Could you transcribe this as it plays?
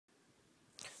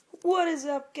What is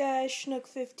up, guys?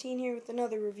 Schnook15 here with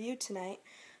another review tonight.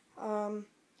 I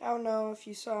don't know if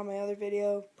you saw my other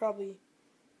video, probably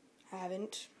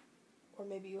haven't, or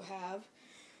maybe you have,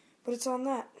 but it's on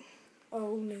that.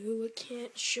 Oh no, I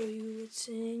can't show you what's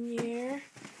in here.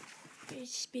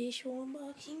 It's special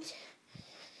unboxings.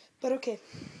 But okay,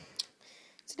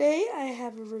 today I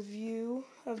have a review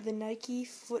of the Nike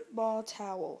football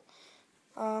towel.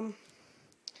 You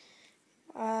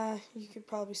could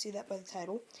probably see that by the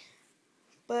title.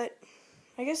 But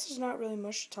I guess there's not really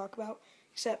much to talk about,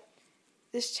 except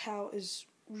this towel is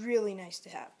really nice to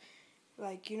have.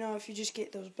 Like, you know, if you just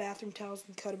get those bathroom towels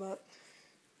and cut them up,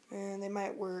 and they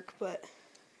might work, but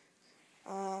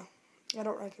I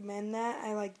don't recommend that.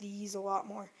 I like these a lot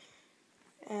more.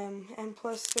 And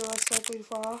plus, they're less likely to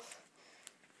fall off,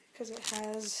 because it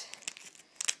has,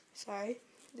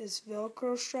 this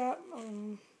Velcro strap.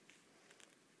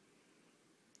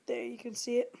 There, you can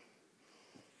see it.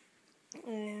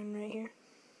 And right here.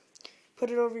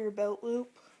 Put it over your belt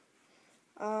loop.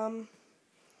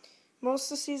 Most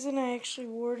of the season I actually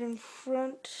wore it in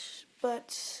front,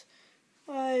 but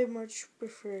I much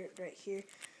prefer it right here.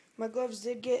 My gloves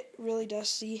did get really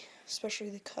dusty, especially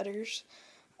the cutters.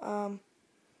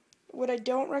 What I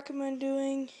don't recommend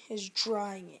doing is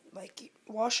drying it. Like,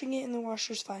 washing it in the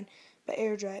washer is fine, but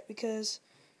air dry it, because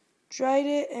dried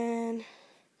it and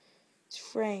it's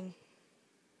fraying.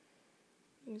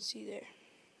 You can see there.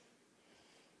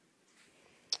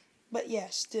 But yeah,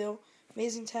 still,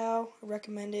 amazing towel. I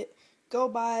recommend it. Go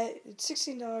buy it. It's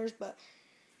 $16, but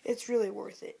it's really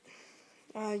worth it.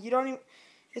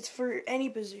 It's for any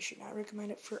position. I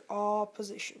recommend it for all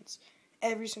positions.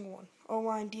 Every single one.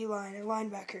 O-line, D-line, a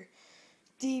linebacker,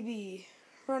 DB,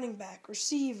 running back,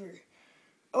 receiver,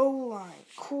 O-line,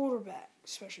 quarterback,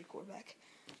 especially quarterback.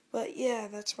 But yeah,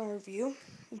 that's my review.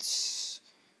 It's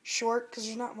short because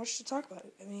there's not much to talk about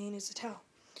it. I mean, it's a towel.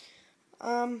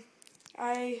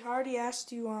 I already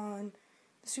asked you on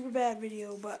the Superbad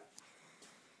video, but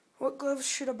what gloves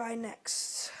should I buy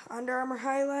next? Under Armour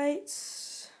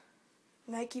Highlights,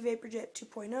 Nike VaporJet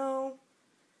 2.0,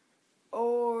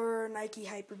 or Nike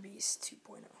Hyper Beast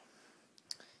 2.0.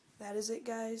 That is it,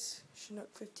 guys.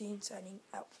 Schnook15 signing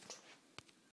out.